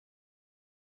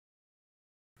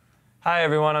Hi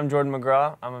everyone, I'm Jordan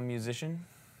McGraw. I'm a musician.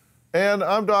 And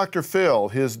I'm Dr. Phil,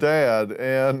 his dad,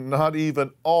 and not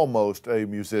even almost a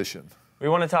musician. We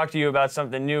want to talk to you about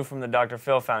something new from the Dr.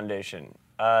 Phil Foundation.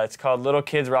 It's called Little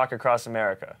Kids Rock Across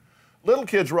America. Little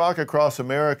Kids Rock Across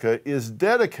America is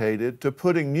dedicated to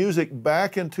putting music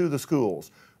back into the schools,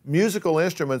 musical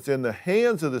instruments in the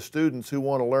hands of the students who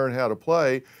want to learn how to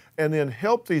play, and then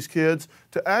help these kids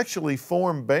to actually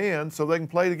form bands so they can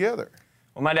play together.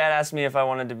 Well, my dad asked me if I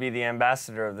wanted to be the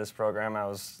ambassador of this program. I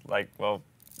was like, well,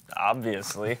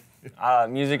 obviously.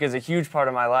 Music is a huge part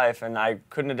of my life, and I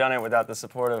couldn't have done it without the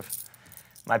support of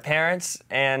my parents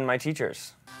and my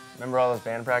teachers. Remember all those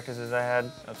band practices I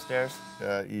had upstairs?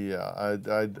 Yeah,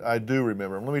 I do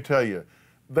remember them. Let me tell you,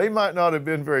 they might not have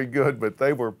been very good, but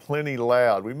they were plenty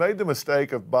loud. We made the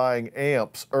mistake of buying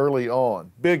amps early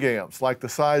on, big amps, like the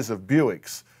size of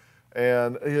Buicks.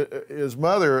 And his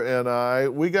mother and I,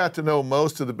 we got to know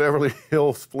most of the Beverly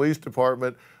Hills Police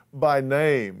Department by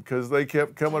name because they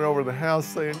kept coming over the house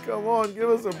saying, come on, give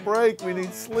us a break, we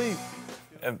need sleep.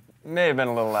 It may have been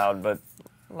a little loud, but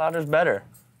louder's better.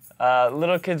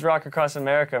 Little Kids Rock Across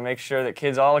America makes sure that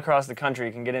kids all across the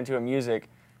country can get into a music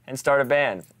and start a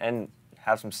band and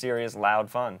have some serious, loud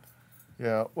fun.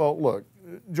 Yeah, well, look,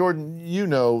 Jordan, you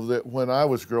know that when I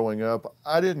was growing up,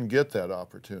 I didn't get that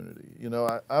opportunity. You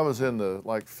know, I was in the,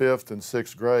 5th and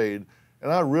 6th grade,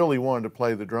 and I really wanted to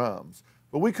play the drums.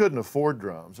 But we couldn't afford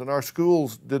drums, and our school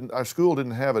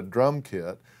didn't have a drum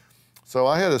kit. So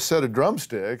I had a set of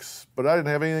drumsticks, but I didn't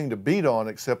have anything to beat on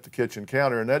except the kitchen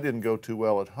counter, and that didn't go too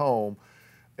well at home.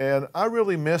 And I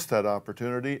really missed that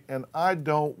opportunity, and I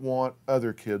don't want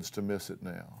other kids to miss it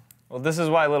now. Well, this is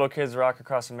why Little Kids Rock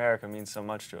Across America means so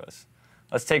much to us.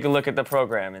 Let's take a look at the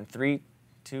program in 3,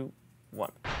 2,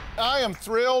 1. I am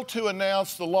thrilled to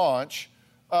announce the launch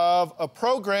of a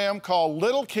program called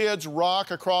Little Kids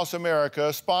Rock Across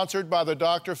America, sponsored by the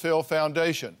Dr. Phil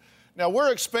Foundation. Now,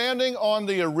 we're expanding on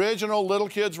the original Little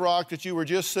Kids Rock that you were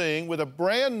just seeing with a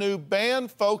brand new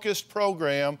band-focused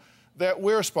program that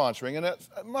we're sponsoring.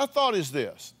 And my thought is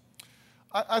this.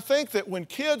 I think that when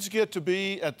kids get to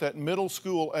be at that middle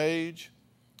school age,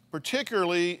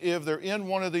 particularly if they're in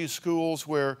one of these schools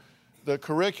where the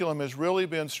curriculum has really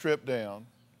been stripped down,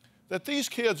 that these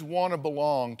kids want to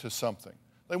belong to something.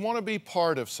 They want to be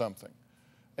part of something.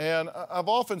 And I've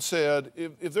often said,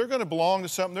 if they're going to belong to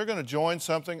something, they're going to join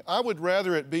something, I would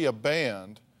rather it be a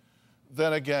band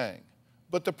than a gang.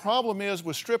 But the problem is,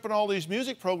 with stripping all these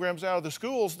music programs out of the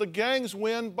schools, the gangs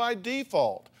win by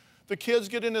default. The kids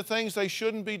get into things they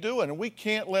shouldn't be doing, and we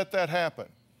can't let that happen.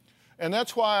 And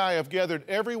that's why I have gathered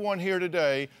everyone here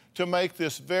today to make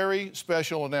this very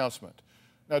special announcement.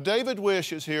 Now, David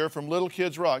Wish is here from Little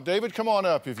Kids Rock. David, come on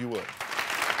up if you would.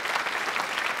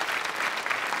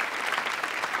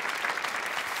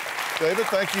 David,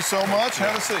 thank you so much.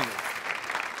 Have a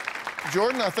seat.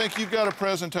 Jordan, I think you've got a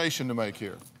presentation to make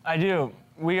here. I do.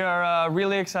 We are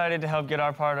really excited to help get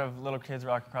our part of Little Kids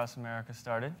Rock Across America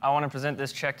started. I want to present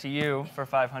this check to you for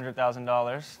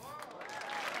 $500,000.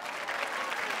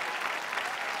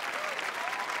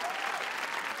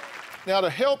 Now, to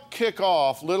help kick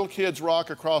off Little Kids Rock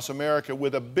Across America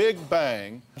with a big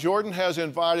bang, Jordan has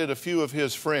invited a few of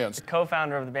his friends.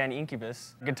 Co-founder of the band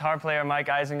Incubus, guitar player Mike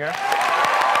Eisinger,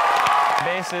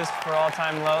 bassist for All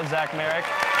Time Low, Zach Merrick,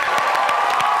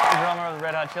 drummer of the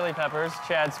Red Hot Chili Peppers,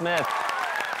 Chad Smith.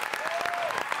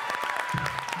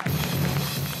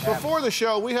 Before the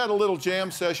show, we had a little jam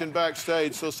session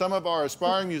backstage so some of our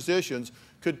aspiring musicians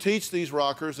could teach these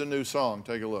rockers a new song.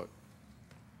 Take a look.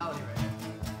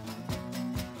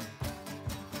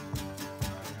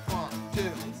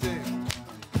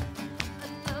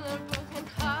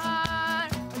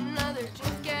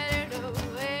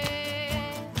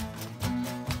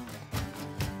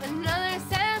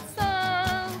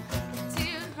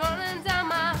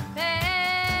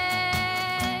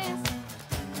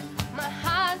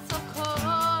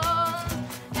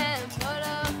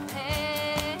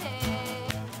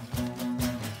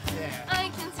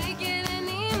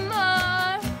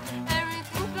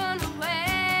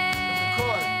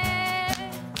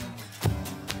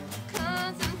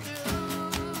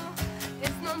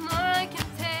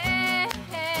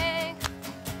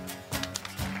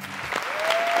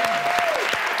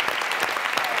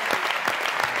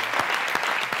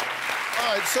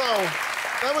 So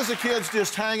that was the kids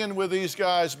just hanging with these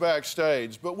guys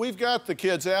backstage. But we've got the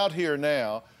kids out here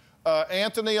now.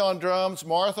 Anthony on drums,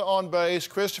 Martha on bass,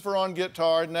 Christopher on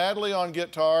guitar, Natalie on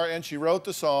guitar, and she wrote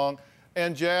the song,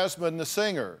 and Jasmine, the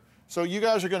singer. So you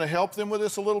guys are going to help them with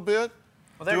this a little bit?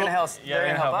 Well, they're going to help,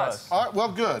 help us. All right,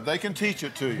 well, good. They can teach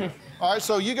it to you. All right,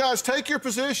 so you guys take your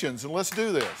positions, and let's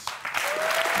do this.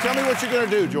 Tell me what you're gonna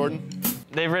do, Jordan.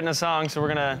 They've written a song, so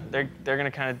they're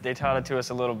gonna kind of, they taught it to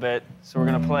us a little bit, so we're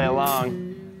gonna play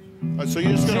along. So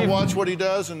you're just gonna watch what he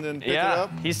does and then pick it up?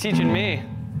 Yeah, he's teaching me.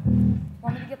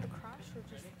 Want me to get the crush or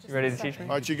just You ready to teach me?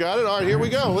 All right, you got it? All right, here we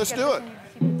go. Let's do it.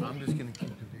 I'm just gonna keep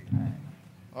the beat.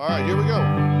 All right, here we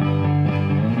go.